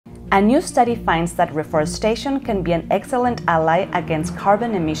A new study finds that reforestation can be an excellent ally against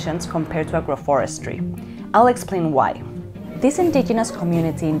carbon emissions compared to agroforestry. I'll explain why. This indigenous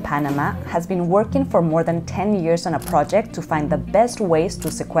community in Panama has been working for more than 10 years on a project to find the best ways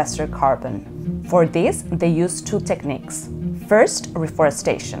to sequester carbon. For this, they use two techniques. First,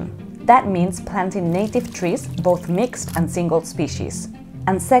 reforestation. That means planting native trees, both mixed and single species.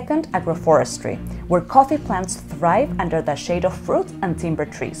 And second, agroforestry, where coffee plants thrive under the shade of fruit and timber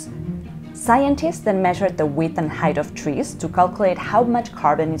trees. Scientists then measured the width and height of trees to calculate how much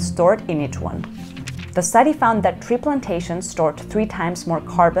carbon is stored in each one. The study found that tree plantations stored 3 times more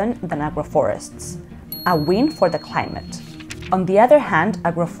carbon than agroforests, a win for the climate. On the other hand,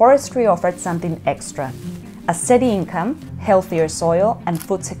 agroforestry offered something extra: a steady income, healthier soil, and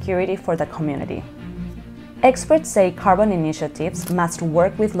food security for the community. Experts say carbon initiatives must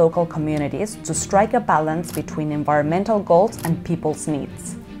work with local communities to strike a balance between environmental goals and people's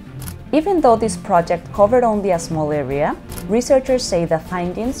needs. Even though this project covered only a small area, researchers say the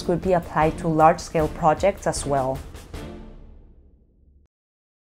findings could be applied to large-scale projects as well.